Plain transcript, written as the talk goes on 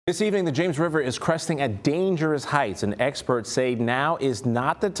This evening, the James River is cresting at dangerous heights, and experts say now is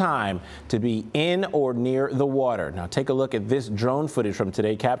not the time to be in or near the water. Now, take a look at this drone footage from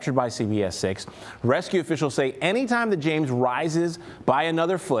today, captured by CBS 6. Rescue officials say anytime the James rises by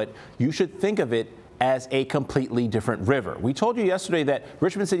another foot, you should think of it as a completely different river. We told you yesterday that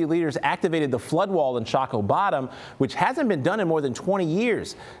Richmond City leaders activated the flood wall in Shockoe Bottom, which hasn't been done in more than 20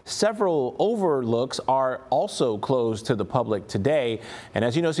 years. Several overlooks are also closed to the public today. And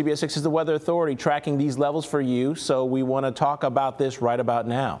as you know, CBS 6 is the weather authority tracking these levels for you. So we want to talk about this right about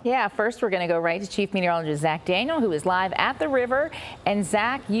now. Yeah, first we're going to go right to Chief Meteorologist Zach Daniel, who is live at the river. And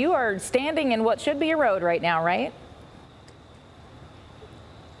Zach, you are standing in what should be a road right now, right?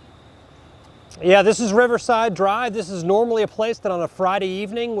 Yeah, this is Riverside Drive. This is normally a place that on a Friday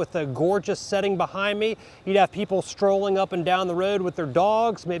evening with a gorgeous setting behind me, you'd have people strolling up and down the road with their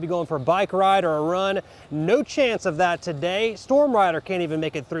dogs, maybe going for a bike ride or a run. No chance of that today. Storm Rider can't even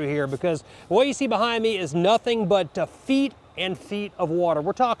make it through here because what you see behind me is nothing but feet and feet of water.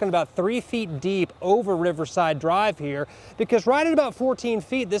 We're talking about 3 feet deep over Riverside Drive here, because right at about 14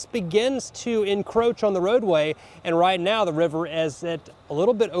 feet, this begins to encroach on the roadway. And right now the river is at a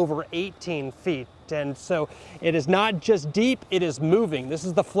little bit over 18 feet. And so it is not just deep, it is moving. This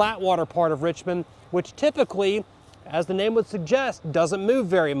is the flat water part of Richmond, which typically, as the name would suggest, doesn't move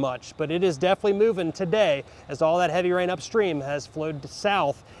very much, but it is definitely moving today as all that heavy rain upstream has flowed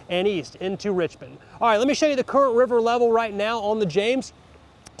south and east into Richmond. All right, let me show you the current river level right now on the James.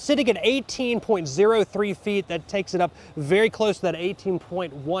 Sitting at 18.03 feet, that takes it up very close to that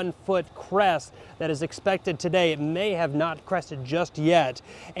 18.1 foot crest that is expected today. It may have not crested just yet.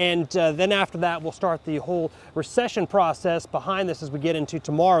 And then after that, we'll start the whole recession process behind this as we get into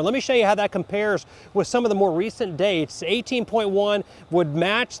tomorrow. Let me show you how that compares with some of the more recent dates. 18.1 would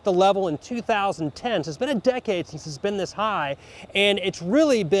match the level in 2010. So it's been a decade since it's been this high. And it's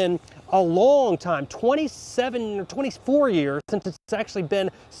really been a long time, 27 or 24 years since it's actually been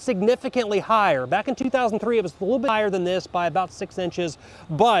significantly higher. Back in 2003, it was a little bit higher than this by about 6 inches,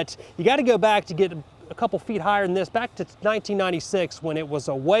 but you got to go back to get a couple feet higher than this, back to 1996 when it was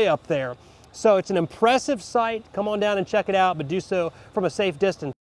way up there. So it's an impressive sight. Come on down and check it out, but do so from a safe distance.